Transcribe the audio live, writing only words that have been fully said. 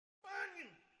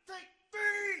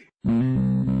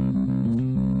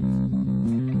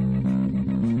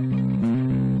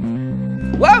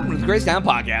Crazy Town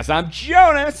Podcast. I'm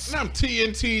Jonas. And I'm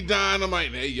TNT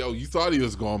Dynamite. Hey, yo, you thought he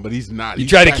was gone, but he's not. You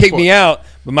tried to kick me out,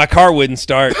 but my car wouldn't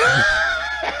start.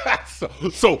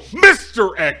 So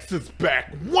Mr. X is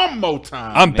back one more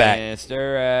time. I'm back.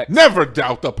 Mr. X. Never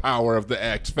doubt the power of the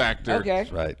X Factor. Okay.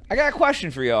 That's right. I got a question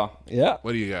for y'all. Yeah.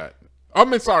 What do you got?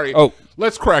 I'm sorry. Oh.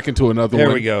 Let's crack into another There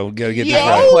one. we go. Gotta get I this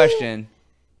got a right. question.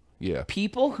 Yeah.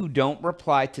 People who don't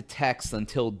reply to texts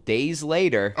until days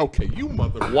later. Okay, you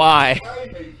mother. Why? I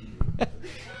hate you.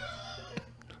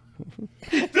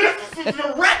 This is a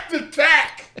direct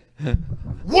attack.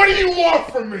 What do you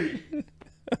want from me?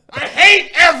 I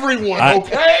hate everyone,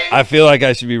 okay? I feel like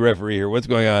I should be referee here. What's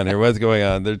going on here? What's going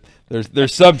on? There's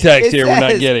subtext It here we're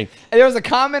not says- getting. There was a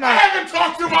comment I on. haven't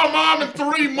talked to my mom in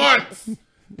 3 months.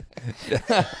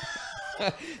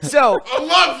 So I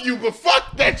love you, but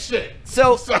fuck that shit.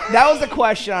 So Sorry. that was a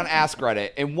question on Ask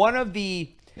Reddit, and one of the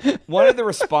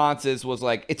responses was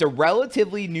like, it's a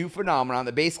relatively new phenomenon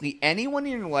that basically anyone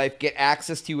in your life get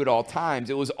access to at all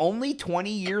times. It was only 20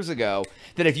 years ago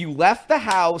that if you left the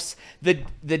house the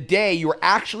day you were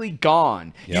actually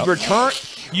gone, Yep.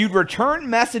 you'd return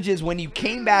messages when you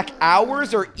came back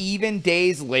hours or even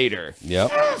days later.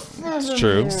 Yep. It's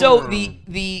true. So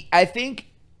I think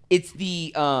it's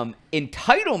the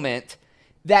entitlement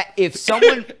that if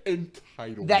someone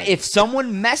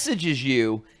Entitlement. messages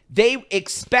you, they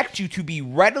expect you to be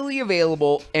readily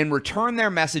available and return their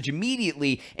message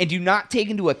immediately, and do not take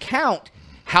into account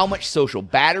how much social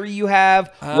battery you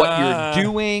have, what you're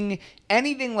doing,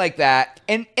 anything like that.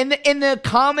 And the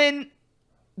common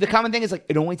thing is like,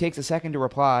 it only takes a second to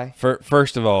reply.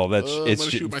 First of all, I'm gonna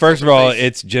shoot myself first of in the all, face.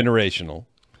 it's generational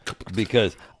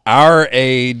our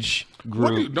age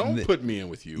group. Don't put me in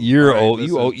with you. You're All right, old.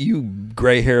 listen. You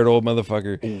gray-haired old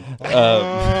motherfucker.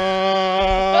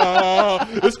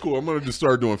 It's cool. I'm gonna just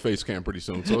start doing face cam pretty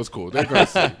soon, so it's cool. They're gonna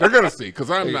see. They're gonna see because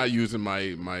I'm not using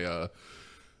my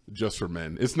just for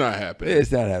men. It's not happening.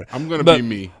 It's not happening. I'm gonna But be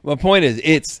me. My point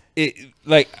is,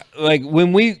 like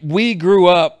when we grew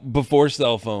up before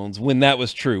cell phones, when that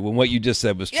was true, when what you just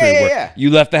said was true, Yeah, where yeah. you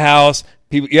left the house,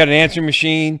 you had an answering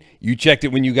machine, you checked it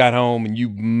when you got home, and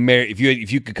if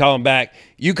you could call them back,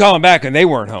 you call them back, and they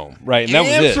weren't home, right? And that was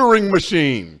it. Answering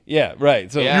machine. Yeah, right.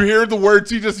 So Yeah. You hear the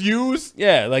words he just used?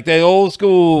 yeah, like that old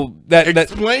school that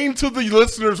Explain to the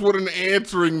listeners what an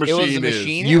answering It machine was a is.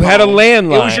 machine. you at had a home.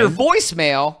 landline. It was your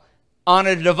voicemail on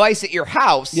a device at your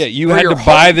house. Yeah, you or had your to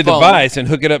buy home the phone, device and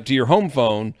hook it up to your home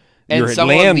phone, and your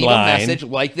someone would leave a landline. message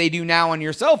like they do now on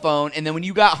your cell phone, and then when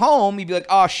you got home, you'd be like,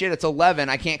 "Oh shit, it's 11.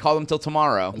 I can't call them till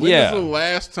tomorrow." When Yeah. is the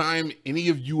last time any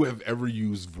of you have ever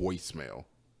used voicemail?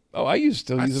 Oh, I used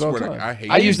to use it all the time. I hate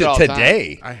I you. used it all the time.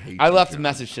 today. I hate I you, left a John.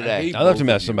 message today. hate I left both to of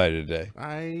mess you. somebody today.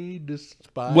 I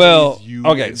despise Well, you.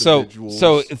 okay, so individuals.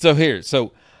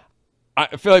 so I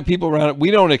feel like people around it. We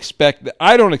don't expect that.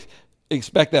 I don't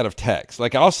expect that of text.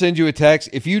 Like I'll send you a text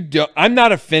if you don't. I'm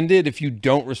not offended if you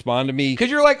don't respond to me. Because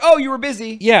you're like, "Oh, you were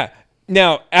busy." Yeah.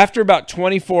 Now after about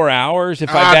 24 hours, if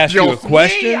I've asked you a Dios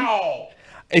question, mío.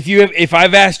 if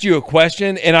I've asked you a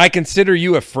question and I consider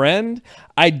you a friend,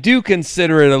 I do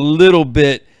consider it a little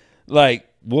bit like,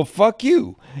 well, fuck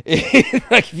you.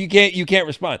 Like if you can't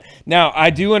respond. Now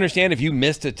I do understand if you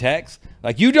missed a text,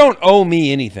 like you don't owe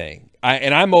me anything.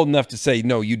 And I'm old enough to say,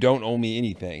 no, you don't owe me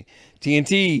anything.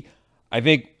 TNT, I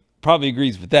think probably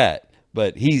agrees with that,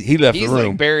 but he left He's the room.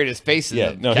 like buried his face in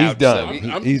Yeah, the no, couch. he's done.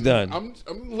 So He's done. I'm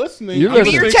listening. You're I'm listening. Give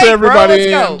me your listening take, to bro. everybody.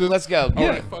 Let's and go. Let's go. All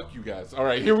right, fuck you guys. All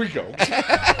right, here we go.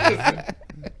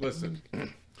 Listen.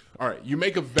 All right, you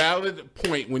make a valid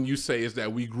point when you say is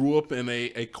that we grew up in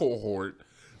a cohort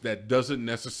that doesn't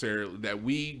necessarily, that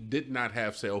we did not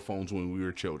have cell phones when we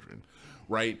were children,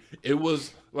 right? It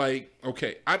was like,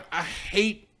 okay, I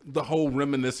hate the whole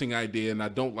reminiscing idea, and I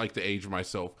don't like to age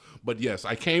myself, but yes,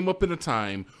 I came up in a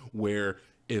time where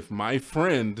if my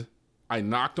friend, I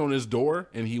knocked on his door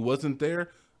and he wasn't there,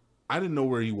 I didn't know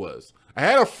where he was. I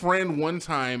had a friend one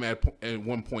time at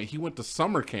one point, he went to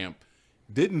summer camp,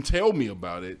 didn't tell me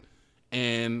about it,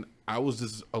 and I was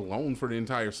just alone for the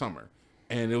entire summer.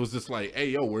 And it was just like,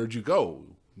 hey, yo, where'd you go?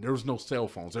 There was no cell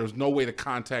phones. There was no way to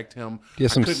contact him. Do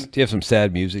you have some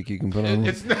sad music you can put on?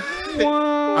 It's not,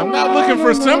 I'm not looking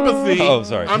for sympathy. Oh,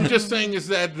 sorry. I'm just saying is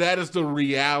that is the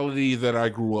reality that I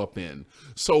grew up in.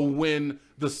 So when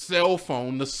the cell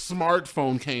phone, the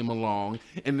smartphone came along,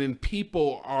 and then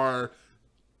people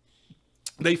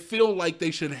they feel like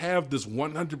they should have this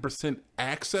 100%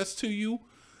 access to you.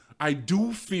 I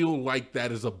do feel like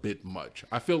that is a bit much.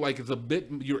 I feel like it's a bit,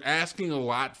 you're asking a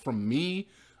lot from me.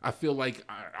 I feel like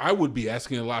I would be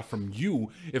asking a lot from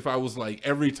you if I was like,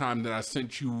 every time that I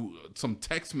sent you some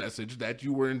text message that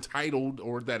you were entitled,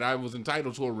 or that I was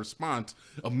entitled to a response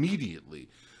immediately.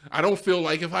 I don't feel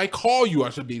like if I call you, I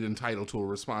should be entitled to a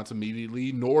response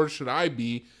immediately, nor should I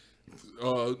be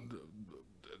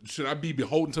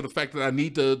beholden to the fact that I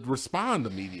need to respond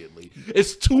immediately.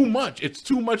 It's too much. It's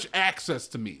too much access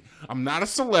to me. I'm not a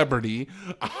celebrity.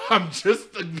 I'm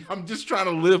just trying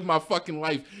to live my fucking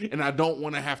life, and I don't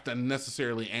want to have to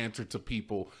necessarily answer to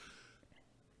people.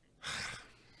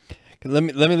 Let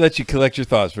me let you collect your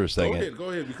thoughts for a second. Go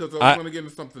ahead, because I was going to get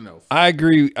into something else. I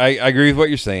agree. I agree with what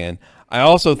you're saying. I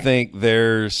also think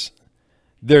there's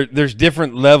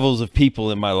different levels of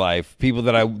people in my life, people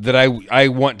that I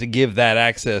want to give that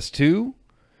access to,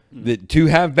 that to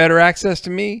have better access to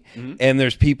me, and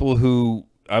there's people who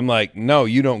I'm like, no,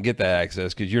 you don't get that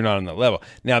access because you're not on that level.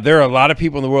 Now, there are a lot of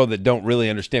people in the world that don't really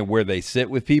understand where they sit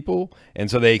with people,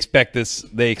 and so they expect this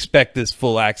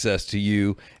full access to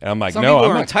you. And I'm like, Some no, people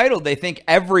I'm are not entitled. They think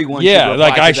everyone. Yeah, should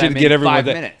like reply I to should them get in everyone 5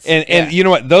 that. minutes. And you know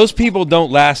what? Those people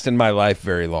don't last in my life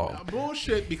very long.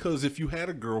 Bullshit, because if you had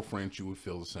a girlfriend, you would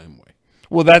feel the same way.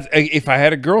 Well, that's if I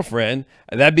had a girlfriend,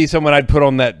 that'd be someone I'd put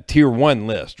on that tier 1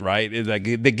 list, right? It's like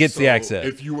that gets the access.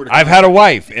 If you were to I've had a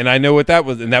wife, and I know what that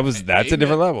was, and that's a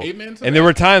different level. Amen to and there that.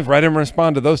 were times where I didn't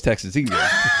respond to those texts either.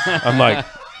 I'm like,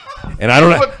 and I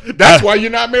don't. That's why you're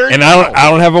not married. And I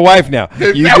don't have a wife now.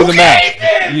 You do the math.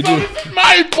 Then, You so do. this is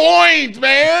my point,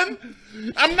 man.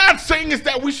 I'm not saying is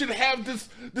that we should have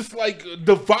this like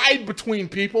divide between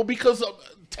people, because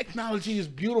technology is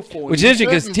beautiful. Which is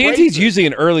interesting because TNT's usually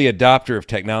an early adopter of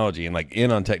technology and like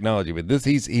in on technology, but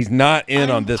he's not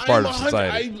in on this part of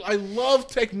society. I love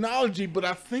technology, but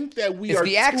I think that It's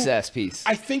the access piece.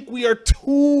 I think we are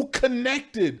too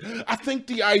connected. I think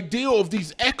the ideal of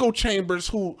these echo chambers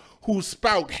who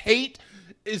spout hate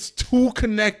is too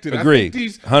connected. Agree. I think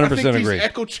these 100% agree.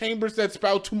 echo chambers that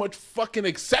spout too much fucking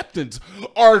acceptance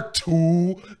are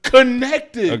too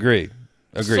connected. Agree.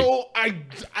 So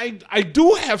I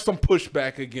do have some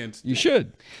pushback against. You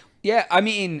should. Yeah, I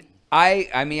mean,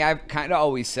 I've kind of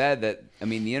always said that. I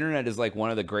mean, the internet is like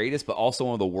one of the greatest, but also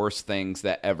one of the worst things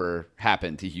that ever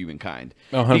happened to humankind.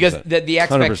 Oh, 100%. Because the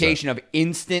expectation 100%. of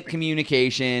instant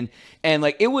communication, and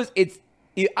like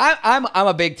I'm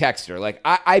a big texter. Like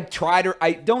I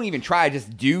don't even try. I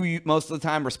just do most of the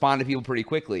time respond to people pretty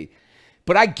quickly.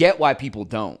 But I get why people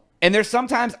don't. And there's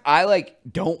sometimes I like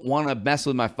don't want to mess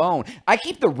with my phone. I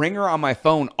keep the ringer on my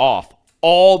phone off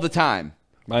all the time.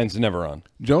 Mine's never on.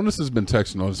 Jonas has been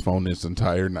texting on his phone this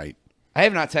entire night. I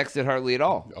have not texted hardly at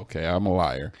all. Okay, I'm a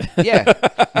liar. Yeah.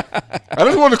 I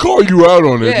just want to call you out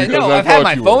on it. Yeah, because no, I I've had thought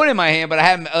my you phone were. in my hand, but I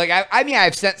haven't. Like, I mean,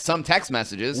 I've sent some text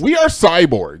messages. We are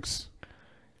cyborgs.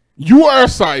 You are a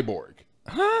cyborg.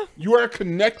 Huh? You are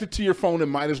connected to your phone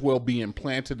and might as well be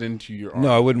implanted into your arm. No,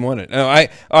 I wouldn't want it. No, all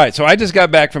right. So I just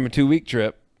got back from a 2-week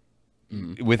trip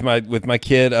with my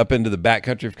kid up into the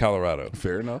backcountry of Colorado.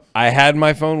 Fair enough. I had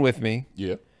my phone with me.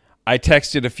 Yeah. I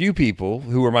texted a few people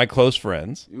who were my close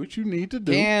friends. What you need to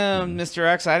do. Damn, Mr.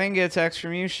 X, I didn't get a text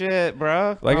from you. Shit,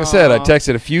 bro. Like I said, I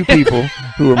texted a few people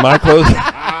who were my close.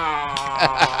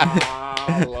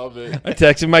 I love it. I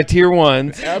texted my tier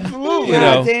 1s. Absolutely. You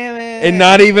God know, damn it. and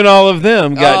not even all of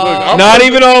them got. Look, I'm not perfect-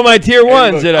 even all of my tier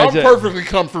 1s Look, did I I'm text. perfectly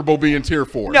comfortable being tier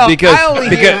 4. No, because I only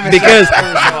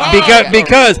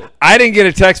because I didn't get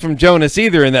a text from Jonas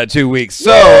either in that 2 weeks.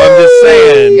 So I'm just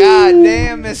saying. God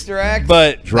damn, Mr. X.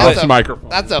 But Drop That's the a- microphone.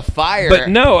 That's a fire. But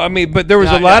no, I mean, but there was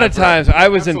No, a lot no, of bro. times I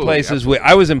was in Absolutely,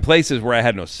 places where I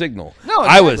had no signal. No,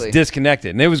 I was exactly.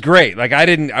 disconnected, and it was great. Like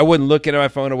I wasn't looking at my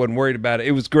phone. I wasn't worried about it.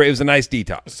 It was great. It was a nice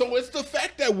detox. So it's the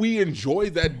fact that we enjoy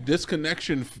that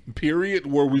disconnection period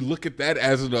where we look at that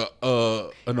as an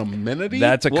amenity.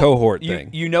 That's a Well, cohort you, thing.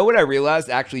 You know what I realized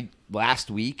actually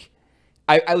last week?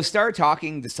 I started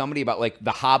talking to somebody about like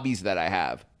the hobbies that I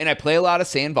have, and I play a lot of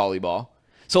sand volleyball.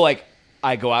 So like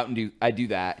I go out and do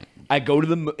that. I go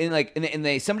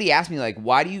to somebody asked me like,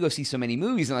 why do you go see so many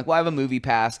movies? And I'm like, well, I have a movie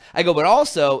pass. I go, but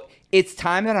also it's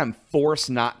time that I'm forced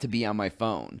not to be on my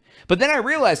phone. But then I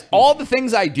realized all the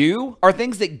things I do are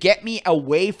things that get me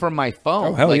away from my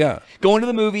phone. Oh, hell like, yeah. Going to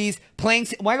the movies, when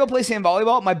I go play sand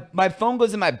volleyball, my phone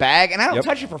goes in my bag and I don't Yep.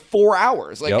 touch it for 4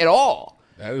 hours, like Yep. at all.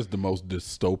 That is the most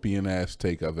dystopian ass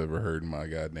take I've ever heard in my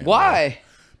goddamn Why? life.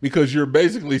 Because you're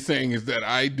basically saying is that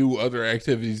I do other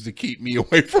activities to keep me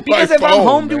away from Because my if phone. I'm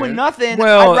home man. doing nothing,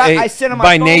 Well, I sit on my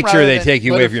by phone nature rather they than- take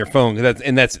you But away if- from your phone.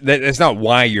 That's not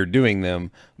why you're doing them,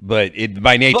 but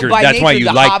by nature by that's why nature, you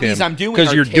the like hobbies them I'm doing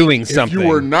because are you're taken. doing If something. If you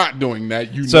were not doing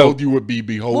that, you So- know you would be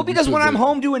beholden. Well, because to when I'm the-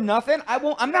 home doing nothing,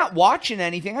 I'm not watching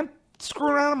anything. I'm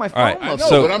screwing around on my phone. right, I most know, of the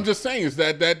So- but I'm just saying is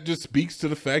that just speaks to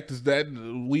the fact is that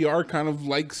we are kind of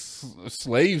like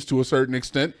slaves to a certain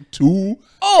extent to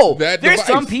that there's device.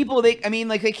 some people they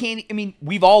can't. I mean,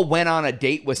 we've all went on a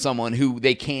date with someone who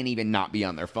they can't even not be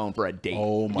on their phone for a date.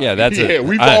 Oh my! Yeah, that's yeah. it.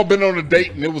 We've all been on a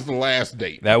date, and it was the last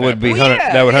date. That would be Well, 100.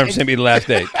 yeah, That would it's- 100% be the last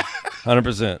date.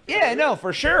 100%. Yeah, no,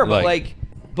 for sure. But Like-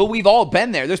 but we've all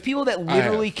been there. There's people that have.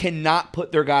 literally cannot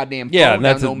put their goddamn phone Yeah, down and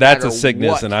that's no that's a matter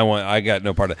sickness, what. and I got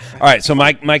no part of it. All right, so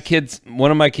my kids,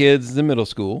 one of my kids is in middle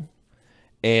school,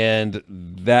 and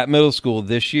that middle school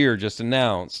this year just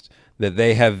announced that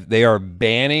they are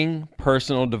banning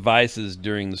personal devices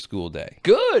during the school day.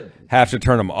 Good. Have to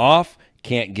turn them off.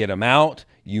 Can't get them out.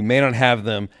 You may not have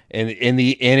them, and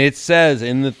it says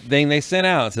in the thing they sent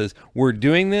out, it says we're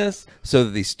doing this so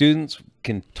that the students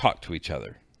can talk to each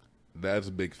other. That's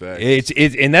a big fact. It's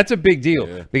and that's a big deal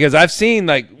Yeah. because I've seen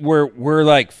like we're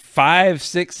like 5,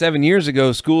 6, 7 years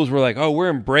ago, schools were like, oh, we're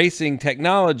embracing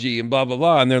technology and blah blah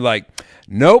blah, and they're like,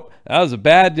 nope, that was a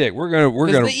bad dick. We're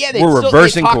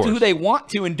reversing talk course. to who they want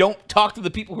to and don't talk to the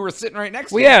people who are sitting right next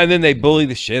to Well, them. yeah, and then they bully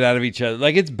the shit out of each other.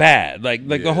 Like it's bad. Like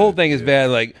the whole thing is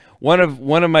bad. Like one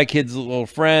of my kids' little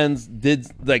friends did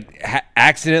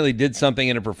accidentally did something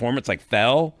in a performance, like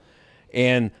fell.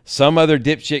 And some other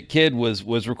dipshit kid was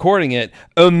recording it,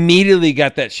 immediately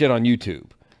got that shit on YouTube,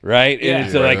 right? Yeah. And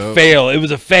it's like fail. It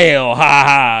was a fail, ha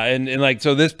ha. And like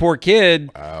so, this poor kid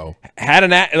had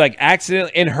an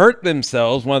accident and hurt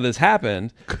themselves when this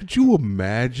happened. Could you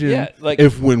imagine Yeah, like-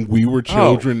 if when we were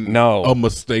children, no. a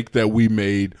mistake that we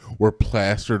made were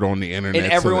plastered on the internet?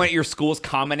 And so everyone that- at your school is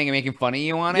commenting and making fun of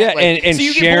you on it. Yeah, and so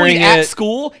you get sharing bullied at it.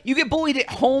 school, you get bullied at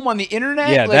home on the internet.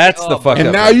 Yeah, Like, that's the fucked and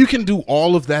up now part. you can do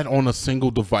all of that on a single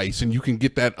device, and you can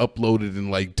get that uploaded in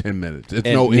like 10 minutes. It's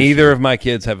And no neither issue. of my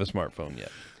kids have a smartphone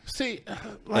yet. See,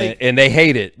 And they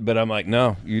hate it, but I'm like,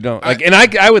 no, you don't. Like, and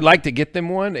I would like to get them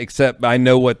one, except I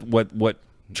know what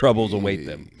troubles await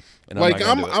them. And like not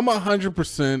gonna do it. I'm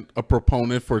 100% a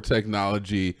proponent for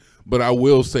technology, but I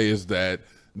will say is that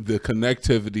the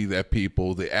connectivity that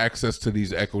people, the access to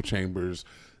these echo chambers,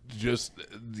 just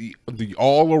the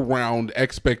all around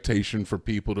expectation for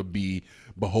people to be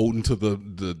beholden to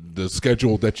the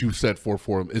schedule that you set for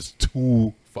them is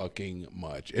too fucking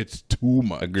much. It's too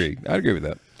much. Agree. I agree with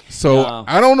that. So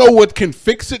I don't know what can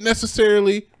fix it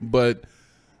necessarily, but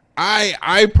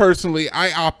I personally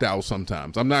I opt out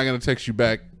sometimes. I'm not gonna text you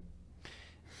back.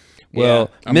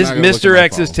 Well, I'm not gonna look Mr. at my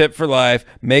X's phone. tip for life: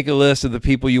 make a list of the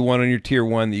people you want on your tier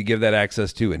 1 that you give that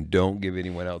access to, and don't give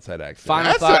anyone else that access. Final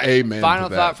That's thought. a amen Final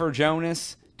to thought that. for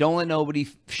Jonas: don't let nobody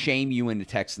shame you into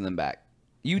texting them back.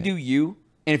 You do you.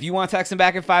 And if you want to text them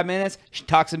back in 5 minutes,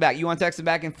 text them back. You want to text them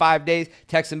back in 5 days,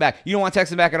 text them back. You don't want to text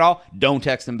them back at all, don't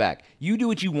text them back. You do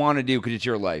what you want to do because it's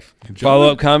your life.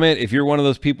 Follow-up comment: if you're one of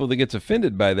those people that gets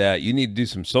offended by that, you need to do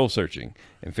some soul searching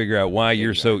and figure out why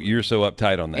you're so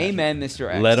uptight on that. Amen, Mr.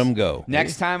 X. Let them go.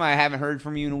 Next time I haven't heard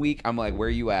from you in a week, I'm like, where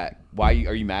are you at? Are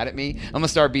you mad at me? I'm going to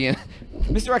start being,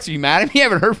 Mr. X, are you mad at me? I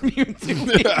haven't heard from you in 2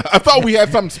 weeks. I thought we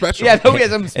had something special. Yeah, I thought we had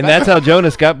something special. And that's how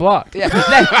Jonas got blocked. Yeah,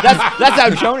 that's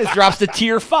how Jonas drops to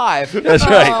tier 5. That's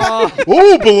right.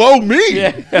 Ooh, below me.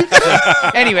 Yeah.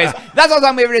 Anyways, that's all the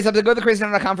time we have for today's episode. Go to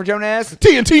thecrazytown.com for Jonas.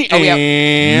 TNT. Oh, yeah.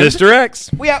 And Mr.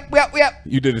 X. We up.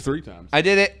 you did it 3 times. I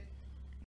did it.